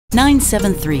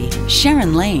973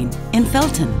 Sharon Lane in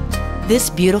Felton. This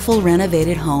beautiful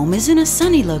renovated home is in a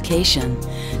sunny location,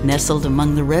 nestled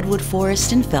among the redwood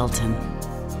forest in Felton.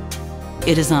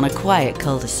 It is on a quiet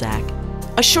cul-de-sac,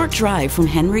 a short drive from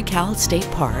Henry Cowell State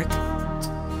Park,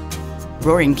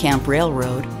 Roaring Camp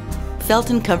Railroad,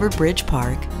 Felton Covered Bridge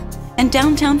Park, and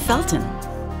downtown Felton.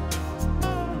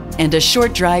 And a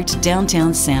short drive to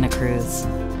downtown Santa Cruz,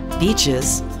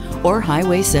 beaches, or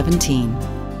Highway 17.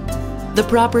 The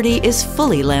property is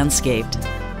fully landscaped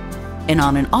and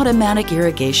on an automatic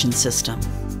irrigation system.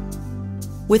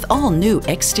 With all new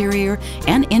exterior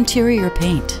and interior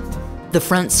paint, the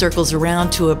front circles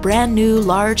around to a brand new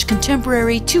large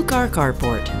contemporary two-car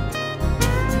carport.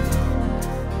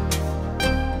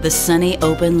 The sunny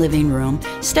open living room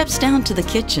steps down to the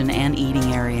kitchen and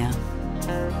eating area.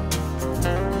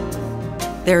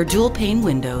 There are dual pane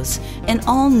windows and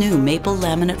all new maple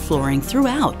laminate flooring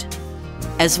throughout,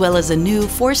 as well as a new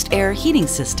forced air heating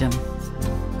system.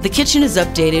 The kitchen is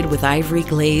updated with ivory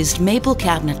glazed maple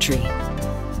cabinetry,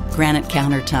 granite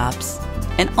countertops,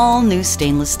 and all new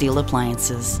stainless steel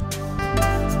appliances.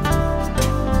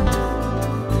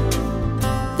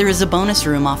 There is a bonus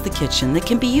room off the kitchen that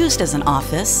can be used as an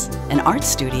office, an art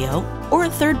studio, or a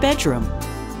third bedroom.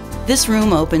 This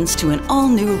room opens to an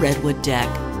all-new redwood deck,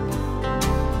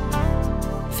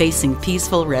 facing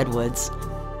peaceful redwoods,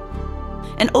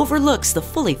 and overlooks the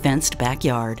fully fenced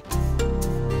backyard.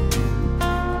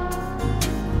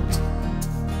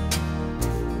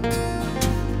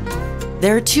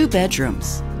 There are 2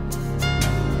 bedrooms,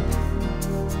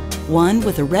 one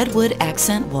with a redwood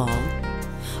accent wall,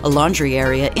 a laundry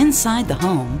area inside the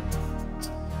home,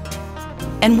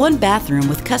 and 1 bathroom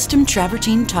with custom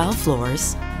travertine tile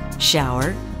floors,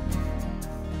 shower,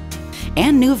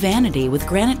 and new vanity with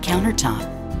granite countertop.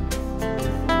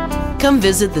 Come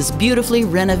visit this beautifully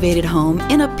renovated home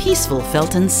in a peaceful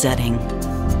Felton setting.